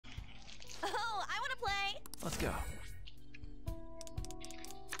Let's go.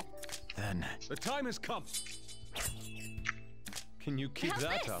 Then... The time has come. Can you keep How's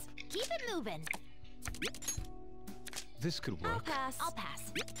that this? up? Keep it moving. This could I'll work. pass. I'll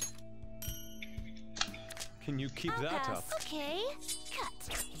pass. Can you keep I'll that pass. up? Okay.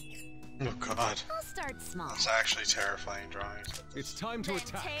 Cut. Oh god. I'll start small. That's actually terrifying drawings. It's time to Then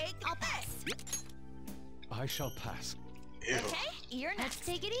attack. I'll pass. I shall pass. Ew. Okay, you're next.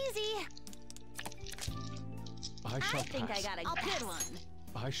 Let's take it easy. I shall think pass. I got a good one.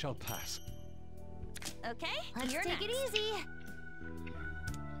 I shall pass. Okay, let's take it easy.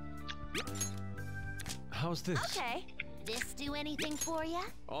 How's this? Okay. This do anything for you?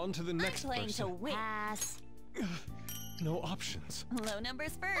 On to the next Playing person. to win. Pass. No options. Low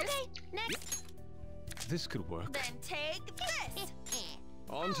numbers first. Okay, next. This could work. Then take this.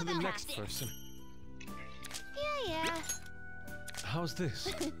 On to the about next this? person. Yeah. How's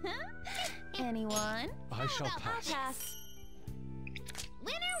this? Anyone? I shall pass. I'll pass.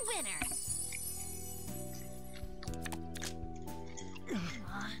 Winner.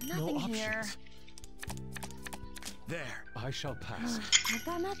 Nothing No here. options. There. I shall pass. I've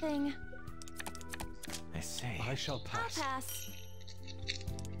got nothing. I see. I shall I'll pass. pass.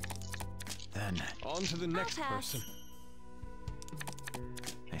 Then... On to the next pass. person.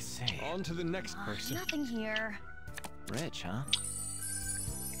 I see. On to the next person. Nothing here. Rich, huh?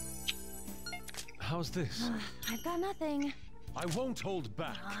 How's this? I've got nothing. I won't hold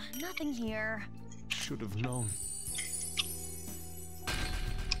back. Nothing here. Should have known.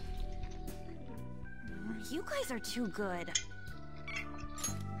 You guys are too good.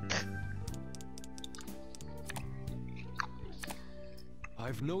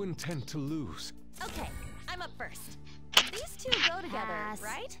 I've no intent to lose. Okay, I'm up first. These two go together,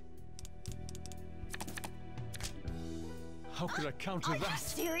 right? How could I counter Are you that?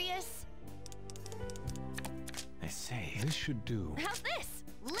 serious? I see. This should do. How's this?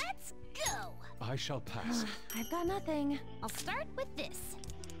 Let's go. I shall pass. I've got nothing. I'll start with this.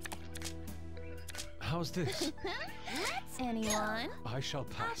 How's this? Let's Anyone? I shall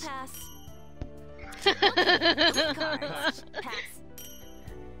pass. I'll pass. Pass. Pass.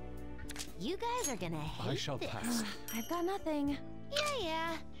 You guys are gonna hate I shall this. pass. I've got nothing.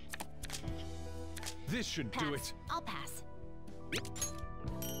 Yeah. This should do it. I'll pass.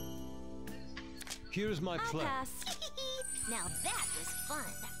 Here's my I'll plan. pass. Now that was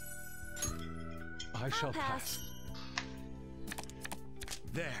fun. I shall pass.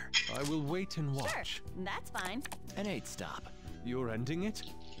 There. I will wait and watch. Sure, that's fine. An 8 stop. You're ending it?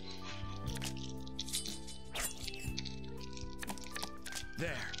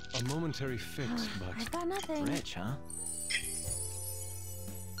 There. A momentary fix, but I've got nothing. Rich, huh?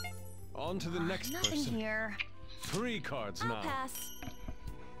 on to the next Nothing person. here. 3 cards I'll now. pass.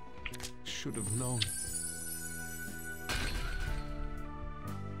 Should have known.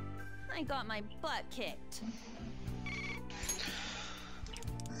 I got my butt kicked.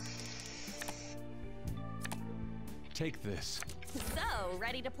 Take this. So,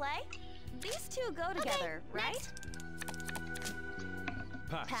 ready to play? These two go together, right?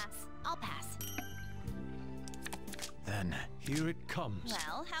 Pass. Pass. I'll pass. Then Here it comes.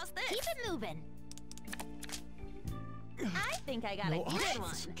 Well, how's this? Keep it moving. I think I got No a good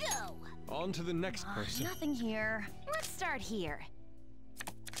options. one. Go. On to the next person. Nothing here. Let's start here.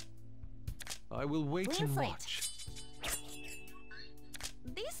 I will wait Clean and slate. watch.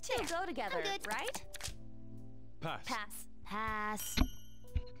 These two go together, good. right? Pass. Pass. Pass.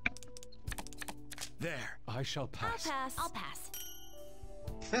 There. I shall pass. I'll pass.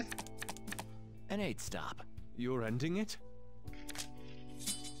 an 8 stop. You're ending it?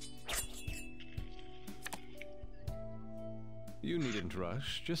 You needn't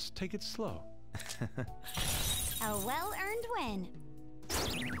rush. Just take it slow. A well-earned win.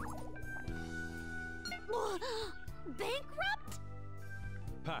 Bankrupt?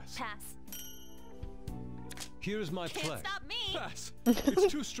 Pass. Pass. Here's my Can't play. stop me. Pass.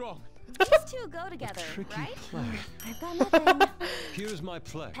 It's too strong. These two go together, Tricky right? play. I've got nothing. Here's my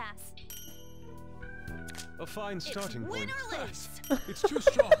play. Pass. A fine starting win point. or Pass. It's too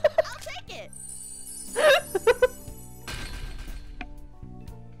strong. I'll take it.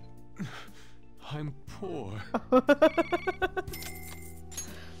 I'm poor. I'll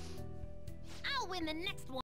win the next one.